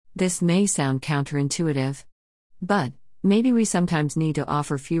This may sound counterintuitive. But, maybe we sometimes need to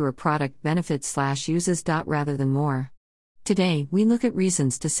offer fewer product benefits/uses. Rather than more. Today, we look at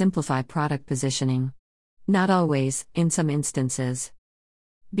reasons to simplify product positioning. Not always, in some instances.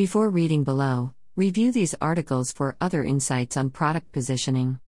 Before reading below, review these articles for other insights on product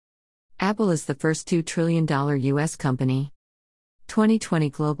positioning. Apple is the first $2 trillion U.S. company. 2020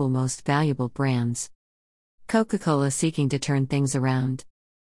 Global Most Valuable Brands. Coca-Cola seeking to turn things around.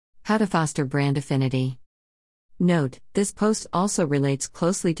 How to foster brand affinity. Note, this post also relates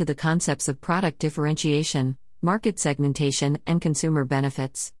closely to the concepts of product differentiation, market segmentation, and consumer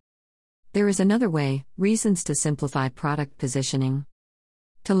benefits. There is another way, reasons to simplify product positioning.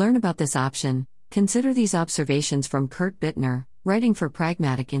 To learn about this option, consider these observations from Kurt Bittner, writing for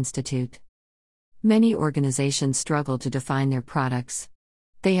Pragmatic Institute. Many organizations struggle to define their products.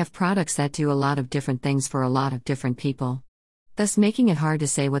 They have products that do a lot of different things for a lot of different people, thus making it hard to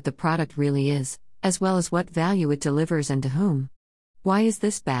say what the product really is, as well as what value it delivers and to whom. Why is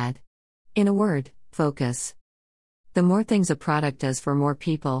this bad? In a word, focus. The more things a product does for more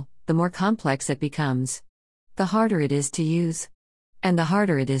people, the more complex it becomes. The harder it is to use. And the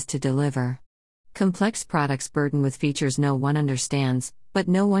harder it is to deliver. Complex products burdened with features no one understands, but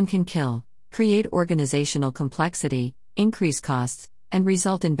no one can kill, create organizational complexity, increase costs, and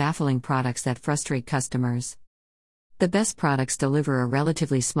result in baffling products that frustrate customers. The best products deliver a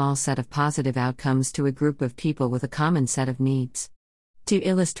relatively small set of positive outcomes to a group of people with a common set of needs. To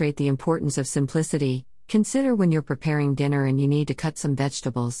illustrate the importance of simplicity, consider when you're preparing dinner and you need to cut some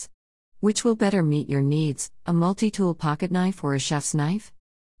vegetables. Which will better meet your needs, a multi-tool pocket knife or a chef's knife?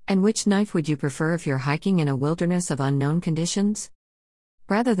 And which knife would you prefer if you're hiking in a wilderness of unknown conditions?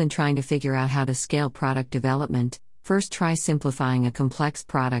 Rather than trying to figure out how to scale product development, first try simplifying a complex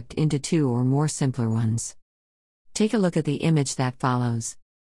product into two or more simpler ones. Take a look at the image that follows.